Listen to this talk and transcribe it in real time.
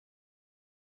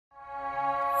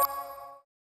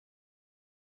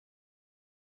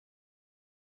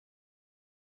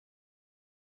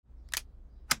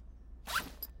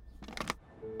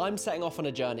I'm setting off on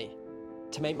a journey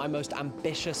to make my most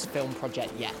ambitious film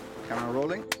project yet. Camera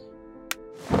rolling.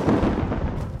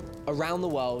 Around the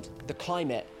world, the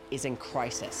climate is in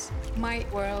crisis. My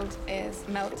world is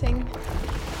melting.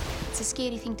 It's a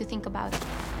scary thing to think about.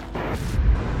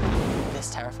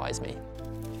 This terrifies me.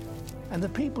 And the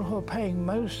people who are paying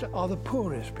most are the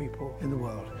poorest people in the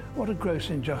world. What a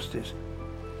gross injustice.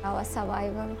 Our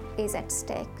survival is at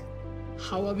stake.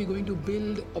 How are we going to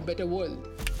build a better world?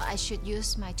 I should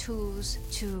use my tools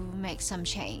to make some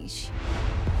change.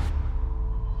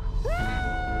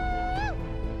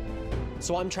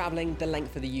 So I'm travelling the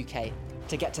length of the UK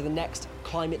to get to the next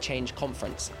climate change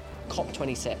conference,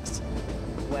 COP26,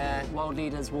 where world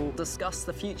leaders will discuss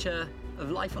the future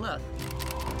of life on Earth.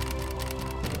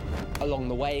 Along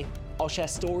the way, I'll share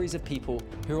stories of people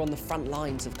who are on the front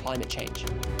lines of climate change.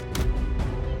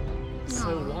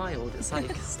 So wild, it's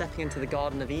like stepping into the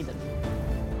Garden of Eden.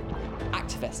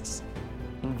 Activists,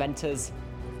 inventors,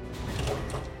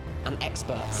 and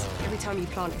experts. Every time you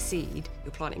plant a seed,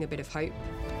 you're planting a bit of hope.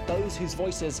 Those whose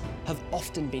voices have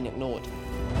often been ignored.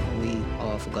 We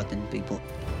are forgotten people.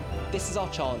 This is our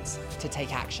chance to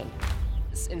take action.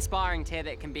 It's inspiring to hear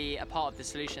that it can be a part of the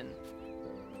solution.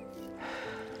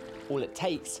 All it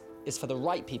takes is for the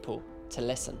right people to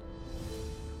listen.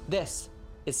 This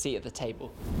is Seat at the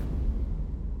Table.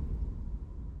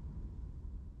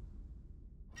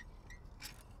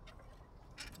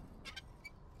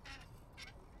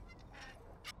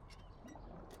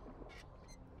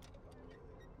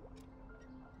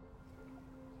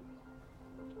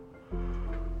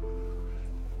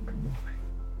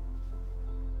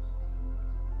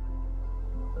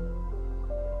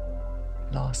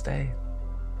 Last day.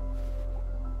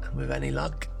 And with any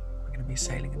luck, we're going to be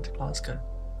sailing into Glasgow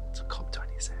to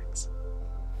COP26.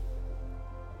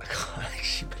 I can't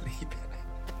actually believe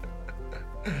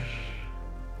it.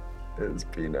 It's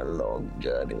been a long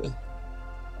journey.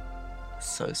 It's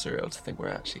so surreal to think we're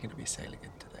actually going to be sailing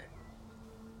in today.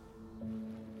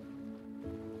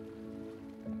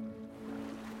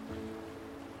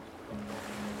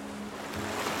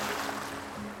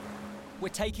 We're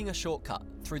taking a shortcut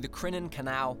through the Crinan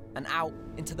Canal and out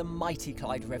into the mighty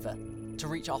Clyde River to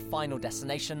reach our final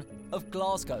destination of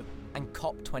Glasgow and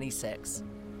COP26.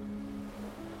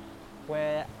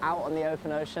 We're out on the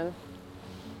open ocean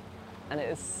and it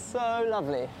is so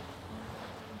lovely.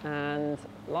 And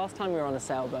last time we were on a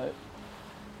sailboat,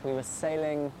 we were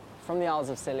sailing from the Isles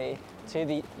of Scilly to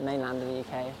the mainland of the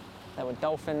UK. There were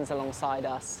dolphins alongside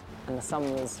us and the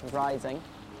sun was rising.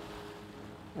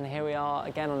 And here we are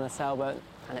again on a sailboat,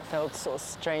 and it felt sort of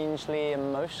strangely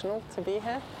emotional to be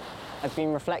here. I've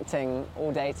been reflecting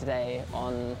all day today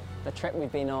on the trip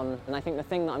we've been on, and I think the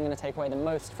thing that I'm going to take away the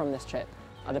most from this trip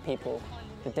are the people,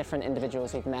 the different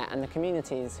individuals we've met, and the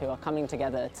communities who are coming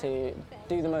together to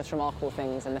do the most remarkable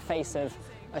things in the face of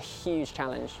a huge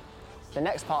challenge. The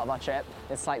next part of our trip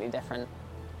is slightly different.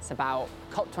 It's about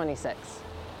COP26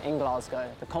 in Glasgow,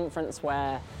 the conference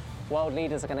where world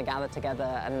leaders are going to gather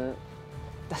together and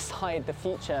decide the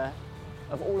future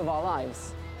of all of our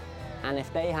lives. And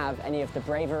if they have any of the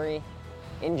bravery,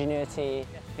 ingenuity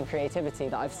and creativity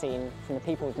that I've seen from the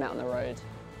people we've met on the road,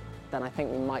 then I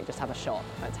think we might just have a shot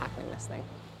at tackling this thing.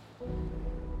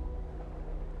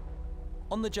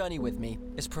 On the journey with me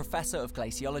is Professor of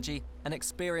Glaciology and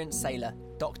experienced sailor,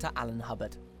 Dr. Alun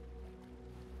Hubbard.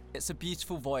 It's a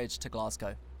beautiful voyage to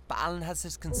Glasgow, but Alun has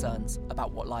his concerns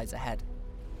about what lies ahead.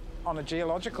 On a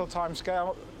geological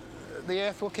timescale, the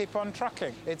Earth will keep on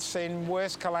trucking. It's seen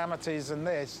worse calamities than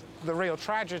this. The real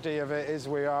tragedy of it is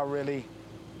we are really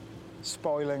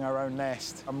spoiling our own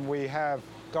nest. And we have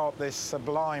got this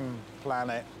sublime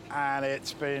planet, and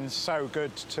it's been so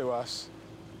good to us,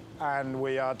 and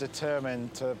we are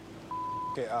determined to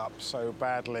it up so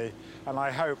badly. And I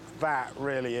hope that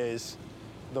really is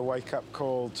the wake-up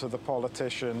call to the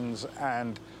politicians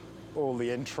and all the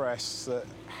interests that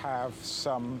have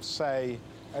some say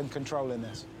and control in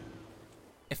this.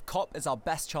 If COP is our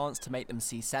best chance to make them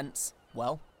see sense,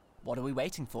 well, what are we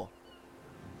waiting for?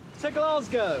 To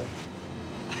Glasgow!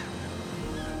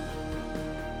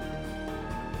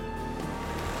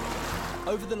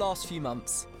 Over the last few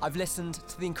months, I've listened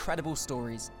to the incredible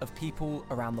stories of people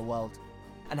around the world.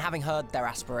 And having heard their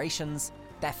aspirations,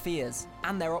 their fears,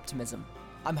 and their optimism,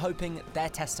 I'm hoping their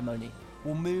testimony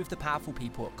will move the powerful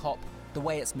people at COP the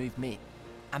way it's moved me.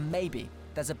 And maybe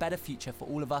there's a better future for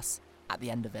all of us at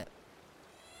the end of it.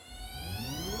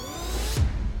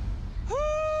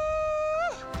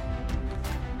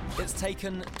 It's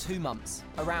taken 2 months,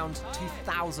 around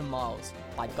 2,000 miles,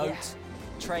 by boat,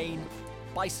 train,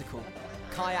 bicycle,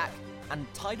 kayak, and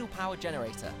tidal power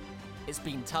generator. It's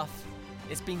been tough,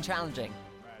 it's been challenging,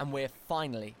 And we're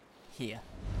finally here.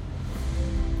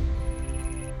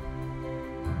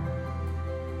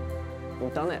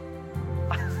 We've done it.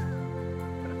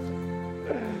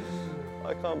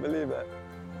 I can't believe it.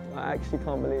 I actually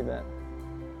can't believe it.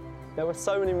 There were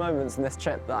so many moments in this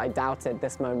trip that I doubted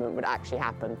this moment would actually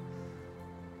happen.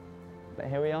 But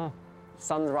here we are. The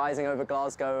sun's rising over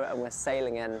Glasgow and we're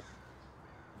sailing in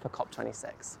for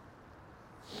COP26.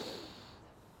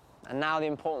 And now the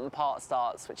important part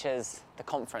starts, which is the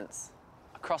conference.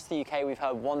 Across the UK, we've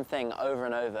heard one thing over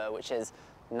and over, which is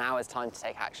now is time to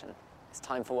take action. It's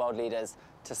time for world leaders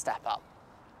to step up.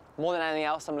 More than anything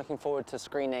else, I'm looking forward to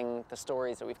screening the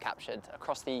stories that we've captured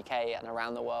across the UK and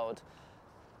around the world.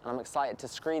 And I'm excited to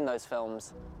screen those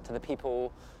films to the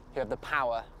people who have the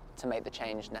power to make the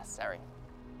change necessary.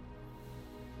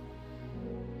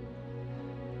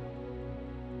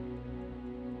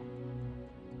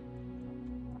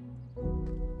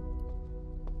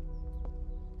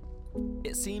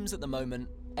 It seems at the moment,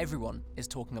 everyone is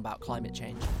talking about climate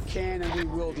change. Can and we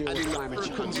will deal with climate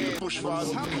change.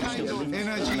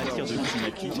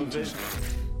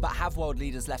 But have world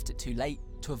leaders left it too late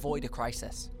to avoid a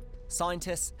crisis?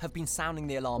 Scientists have been sounding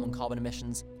the alarm on carbon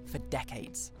emissions for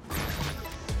decades.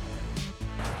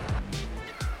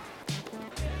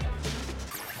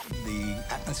 The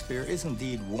atmosphere is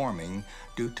indeed warming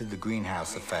due to the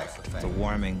greenhouse effect. The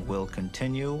warming will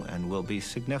continue and will be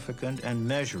significant and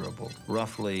measurable,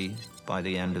 roughly by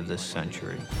the end of this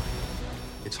century.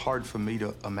 It's hard for me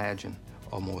to imagine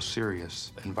a more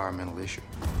serious environmental issue.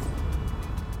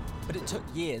 But it took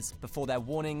years before their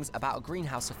warnings about a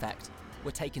greenhouse effect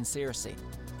were taken seriously.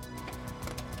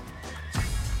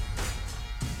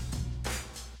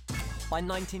 By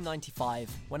 1995,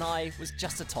 when I was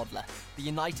just a toddler, the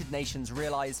United Nations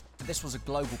realised that this was a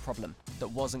global problem that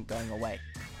wasn't going away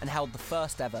and held the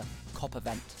first ever COP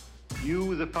event.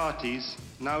 You, the parties,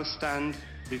 now stand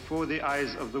before the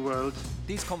eyes of the world.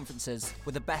 These conferences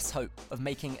were the best hope of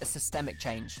making a systemic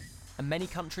change, and many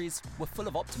countries were full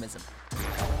of optimism.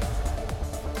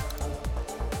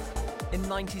 In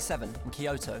 '97, in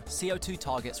Kyoto, CO2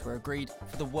 targets were agreed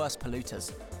for the worst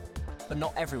polluters. But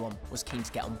not everyone was keen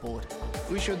to get on board.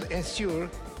 We should ensure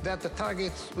that the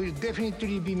targets will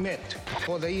definitely be met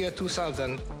for the year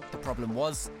 2000. The problem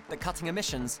was that cutting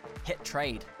emissions hit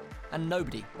trade, and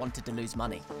nobody wanted to lose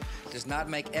money. It does not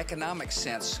make economic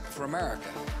sense for America.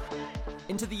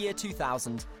 Into the year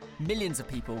 2000, millions of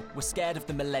people were scared of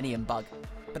the millennium bug,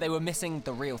 but they were missing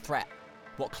the real threat,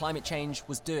 what climate change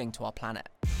was doing to our planet.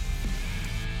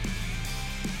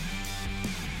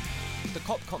 The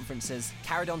COP conferences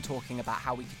carried on talking about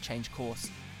how we could change course,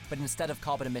 but instead of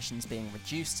carbon emissions being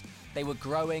reduced, they were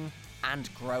growing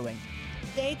and growing.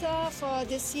 Data for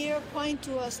this year point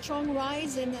to a strong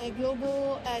rise in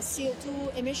global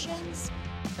CO2 emissions.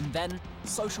 And then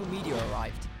social media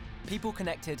arrived. People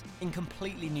connected in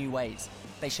completely new ways.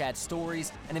 They shared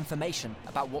stories and information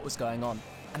about what was going on,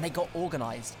 and they got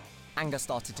organised. Anger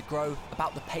started to grow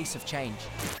about the pace of change.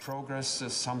 Progress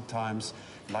is sometimes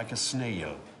like a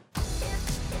snail.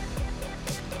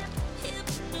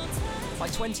 By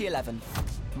 2011,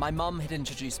 my mum had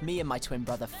introduced me and my twin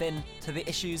brother Finn to the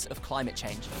issues of climate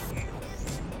change.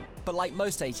 But like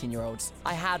most 18-year-olds,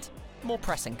 I had more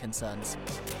pressing concerns.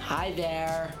 Hi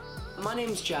there, my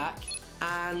name's Jack,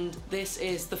 and this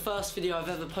is the first video I've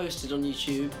ever posted on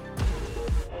YouTube.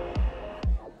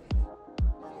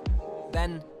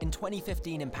 Then, in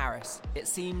 2015 in Paris, it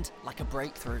seemed like a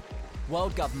breakthrough.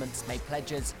 World governments made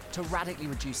pledges to radically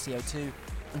reduce CO2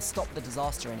 and stop the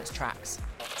disaster in its tracks.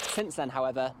 Since then,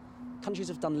 however, countries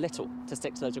have done little to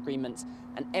stick to those agreements,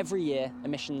 and every year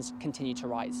emissions continue to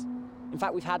rise. In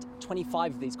fact, we've had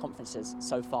 25 of these conferences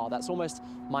so far. That's almost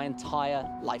my entire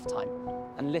lifetime,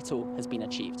 and little has been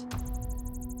achieved.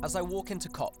 As I walk into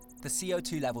COP, the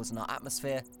CO2 levels in our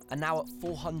atmosphere are now at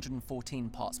 414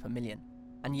 parts per million,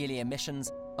 and yearly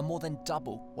emissions are more than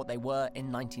double what they were in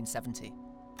 1970.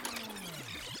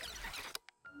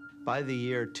 By the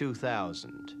year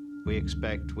 2000, we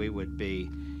expect we would be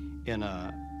in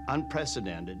an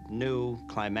unprecedented new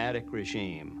climatic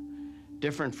regime,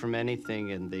 different from anything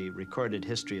in the recorded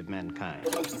history of mankind.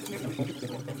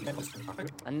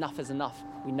 Enough is enough.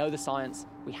 We know the science,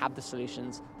 we have the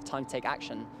solutions. The time to take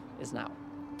action is now.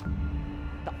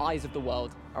 The eyes of the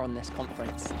world are on this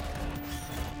conference.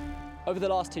 Over the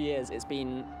last 2 years, it's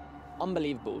been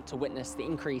unbelievable to witness the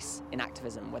increase in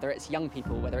activism, whether it's young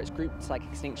people, whether it's groups like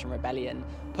Extinction Rebellion,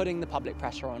 putting the public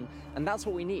pressure on, and that's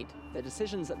what we need. The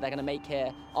decisions that they're going to make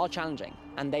here are challenging,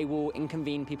 and they will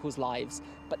inconvene people's lives,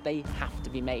 but they have to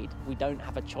be made. We don't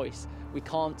have a choice. We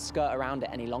can't skirt around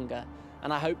it any longer,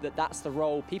 and I hope that that's the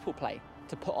role people play,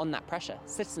 to put on that pressure.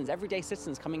 Citizens, everyday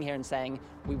citizens coming here and saying,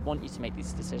 we want you to make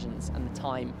these decisions and the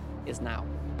time is now.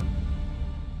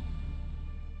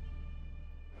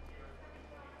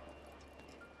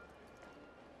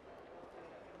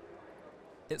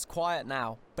 It's quiet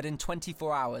now, but in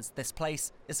 24 hours, this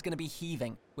place is going to be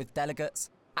heaving with delegates,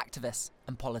 activists,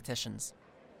 and politicians.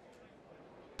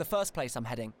 The first place I'm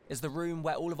heading is the room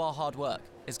where all of our hard work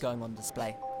is going on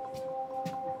display.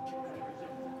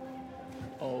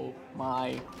 Oh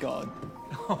my God.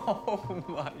 Oh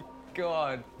my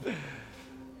God.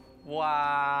 Wow.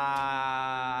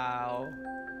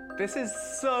 This is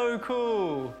so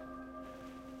cool.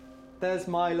 There's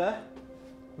Mila,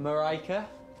 Marika,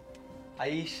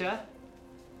 Aisha,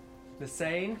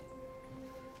 Lassane,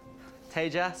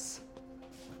 Tejas,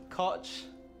 Koch,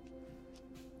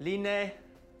 Line,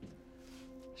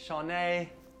 Shawnee,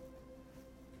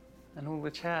 and all the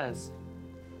chairs.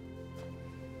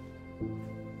 A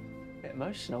bit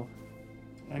emotional.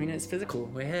 I mean, it's physical.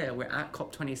 We're here, we're at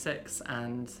COP26,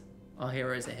 and our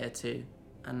heroes are here too.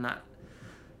 And that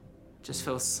just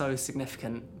feels so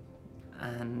significant.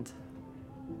 And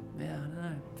yeah, I don't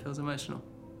know, it feels emotional.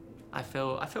 I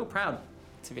feel proud,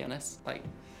 to be honest, like,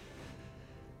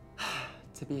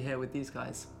 to be here with these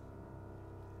guys.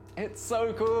 It's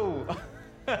so cool.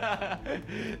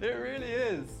 It really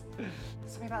is.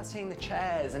 Something about seeing the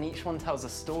chairs, and each one tells a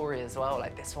story as well,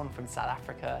 like this one from South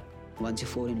Africa. Once you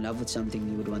fall in love with something,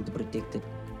 you would want to protect it.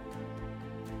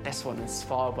 This one is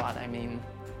Svalbard, I mean.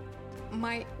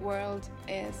 My world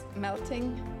is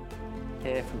melting.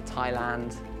 Here from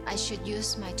Thailand. I should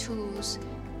use my tools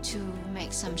to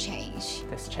make some change.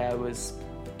 This chair was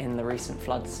in the recent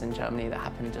floods in Germany that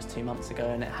happened just 2 months ago,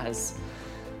 and it has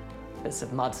bits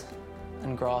of mud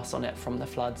and grass on it from the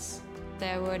floods.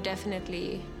 There were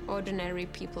definitely ordinary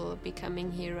people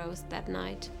becoming heroes that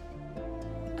night.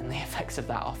 And the effects of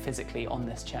that are physically on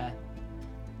this chair.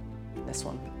 This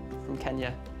one from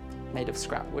Kenya, made of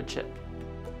scrap wood chip.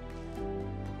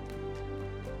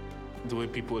 The way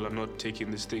people are not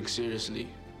taking this thing seriously.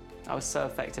 I was so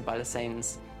affected by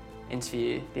Lassane's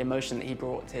interview, the emotion that he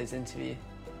brought to his interview.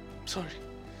 Sorry.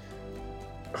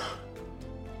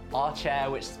 Our chair,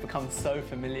 which has become so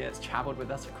familiar, it's travelled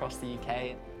with us across the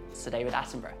UK. It's today with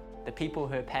Attenborough. The people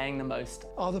who are paying the most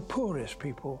are the poorest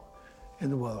people in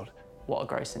the world. What a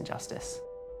gross injustice.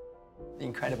 The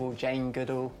incredible Jane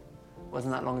Goodall,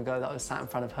 wasn't that long ago that I was sat in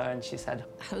front of her and she said,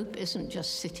 hope isn't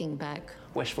just sitting back.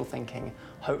 Wishful thinking.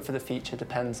 Hope for the future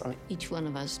depends on each one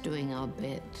of us doing our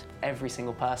bit. Every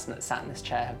single person that sat in this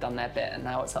chair have done their bit, and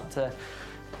now it's up to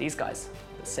these guys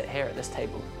that sit here at this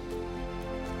table.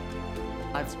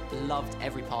 I've loved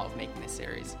every part of making this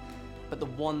series, but the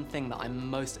one thing that I'm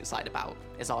most excited about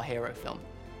is our hero film.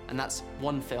 And that's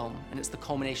one film, and it's the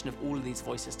culmination of all of these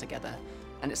voices together.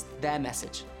 And it's their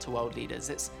message to world leaders.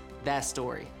 It's their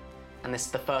story. And this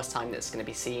is the first time that it's going to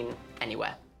be seen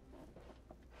anywhere.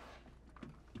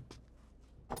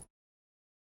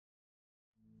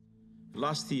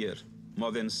 Last year,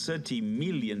 more than 30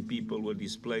 million people were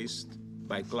displaced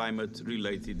by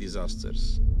climate-related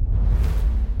disasters.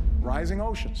 Rising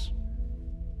oceans,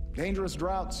 dangerous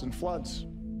droughts and floods.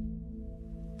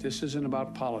 This isn't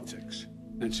about politics.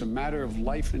 It's a matter of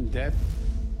life and death.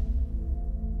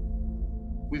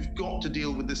 We've got to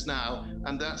deal with this now,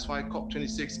 and that's why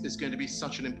COP26 is going to be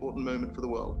such an important moment for the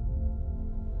world.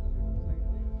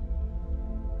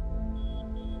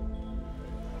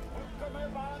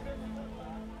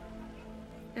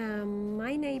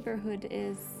 My neighborhood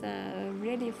is a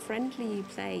really friendly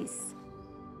place,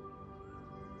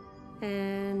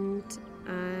 and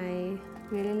I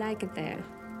really like it there.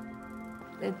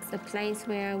 It's a place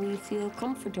where we feel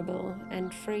comfortable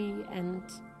and free and,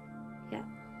 yeah,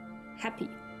 happy.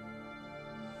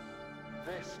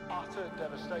 This utter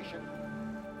devastation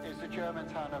is the German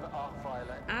town of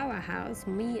Archweiler. Our house,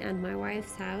 me and my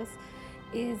wife's house,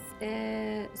 is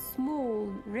a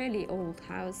small, really old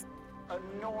house.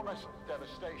 Enormous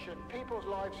devastation. People's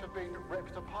lives have been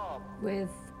ripped apart. With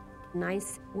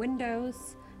nice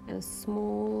windows, a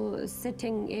small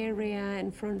sitting area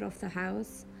in front of the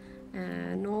house,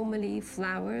 normally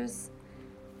flowers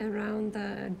around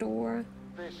the door.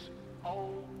 This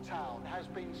old town has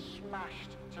been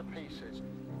smashed to pieces.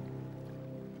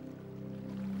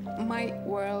 My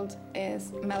world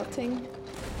is melting.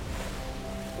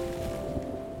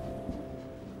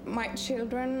 My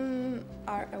children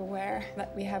are aware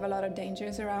that we have a lot of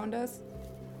dangers around us.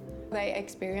 They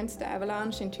experienced the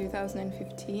avalanche in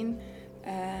 2015,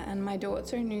 and my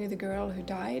daughter knew the girl who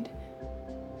died.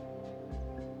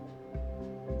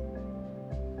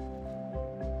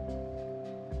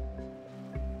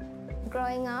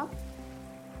 Growing up,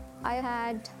 I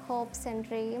had hopes and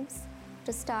dreams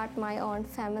to start my own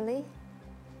family,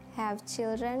 have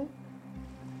children,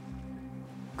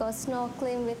 go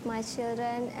snorkeling with my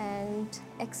children and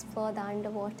explore the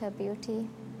underwater beauty.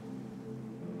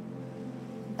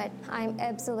 But I'm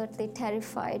absolutely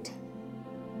terrified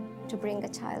to bring a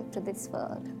child to this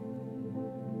world.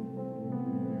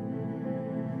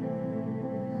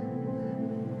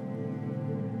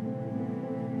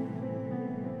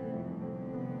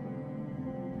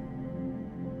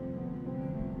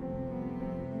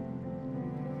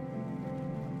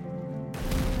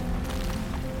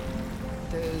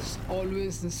 There's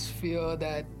always this fear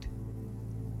that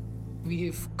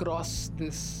we've crossed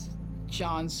this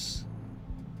chance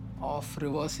of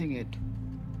reversing it,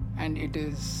 and it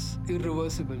is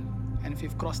irreversible. And if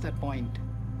we've crossed that point,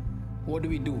 what do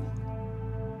we do?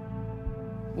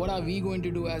 What are we going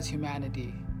to do as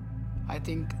humanity? I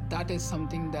think that is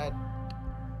something that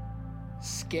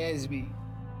scares me.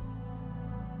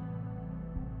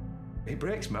 It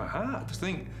breaks my heart to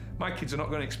think my kids are not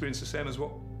going to experience the same as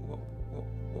what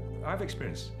I've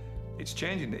experienced. It's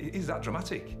changing. It is that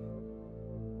dramatic.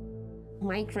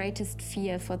 My greatest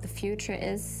fear for the future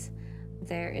is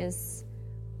there is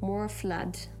more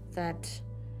flood, that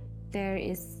there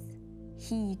is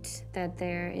heat, that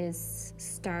there is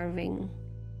starving.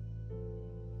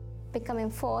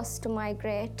 Becoming forced to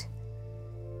migrate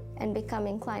and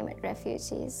becoming climate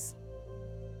refugees.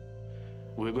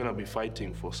 We're going to be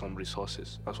fighting for some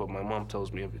resources. That's what my mom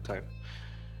tells me every time.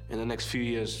 In the next few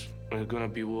years, there's going to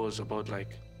be wars about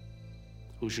like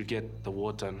who should get the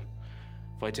water, and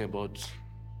fighting about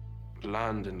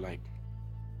land and like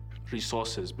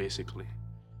resources, basically.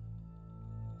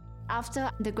 After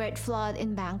the great flood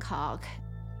in Bangkok,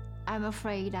 I'm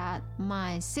afraid that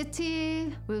my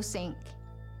city will sink.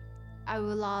 I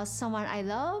will lose someone I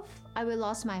love, I will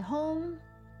lose my home,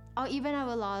 or even I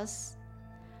will lose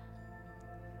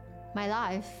my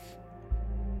life.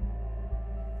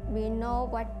 We know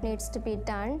what needs to be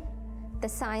done. The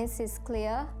science is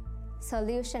clear,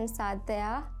 solutions are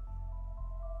there.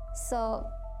 So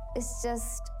it's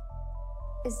just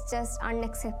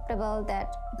unacceptable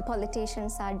that the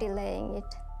politicians are delaying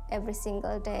it every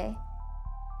single day.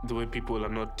 The way people are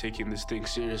not taking this thing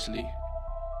seriously,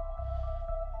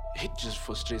 it just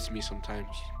frustrates me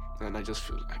sometimes. And I just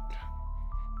feel like...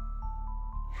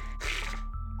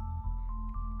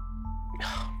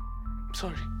 I'm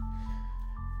sorry.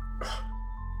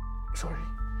 Sorry.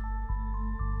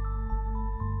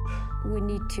 We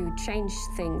need to change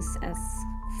things as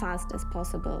fast as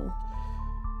possible.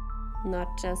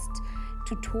 Not just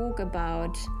to talk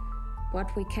about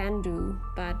what we can do,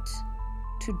 but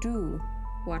to do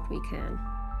what we can.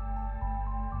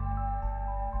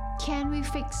 Can we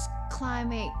fix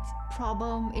climate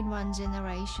problem in one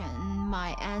generation?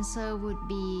 My answer would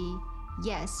be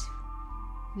yes,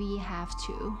 we have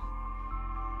to.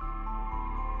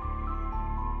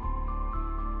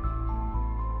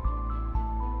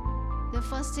 The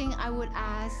first thing I would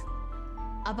ask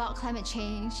about climate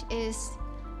change is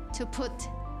to put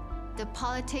the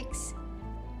politics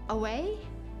away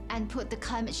and put the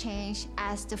climate change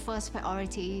as the first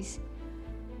priorities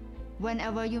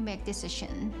whenever you make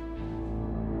decisions.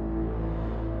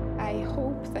 I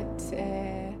hope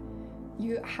that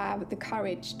you have the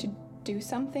courage to do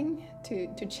something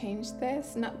to change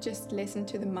this, not just listen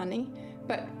to the money,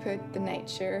 but put the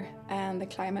nature and the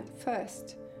climate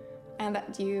first. And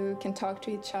that you can talk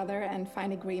to each other and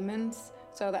find agreements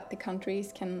so that the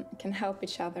countries can help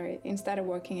each other instead of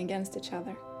working against each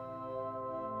other.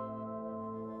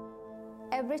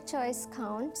 Every choice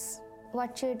counts.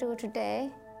 What you do today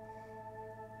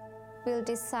will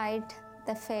decide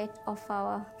the fate of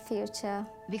our future.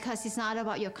 Because it's not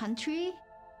about your country,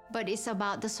 but it's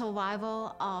about the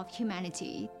survival of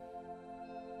humanity.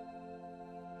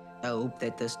 I hope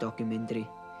that this documentary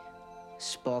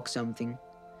sparks something,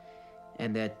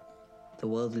 and that the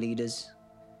world leaders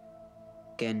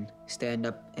can stand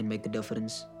up and make a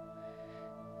difference.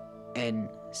 And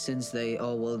since they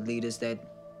are world leaders, that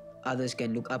others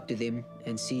can look up to them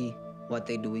and see what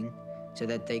they're doing, so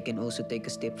that they can also take a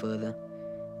step further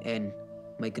and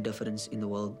make a difference in the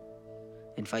world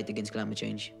and fight against climate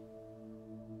change.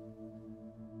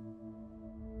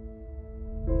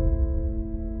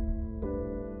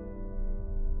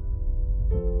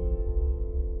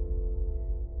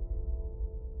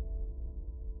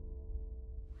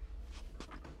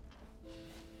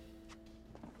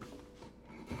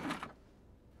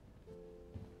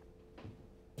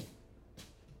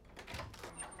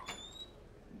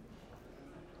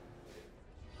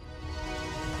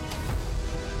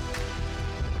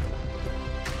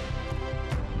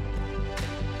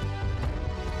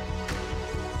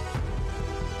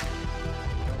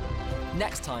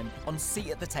 Next time on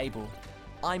Seat at the Table,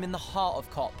 I'm in the heart of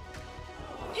COP.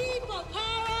 People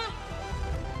power!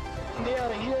 They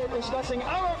are here discussing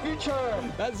our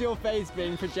future! That's your face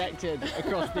being projected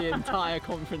across the entire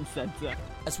conference centre.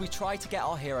 As we try to get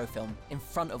our hero film in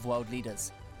front of world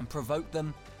leaders and provoke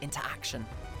them into action.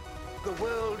 The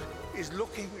world is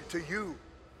looking to you.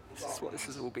 This is what this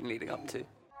has all been leading up to.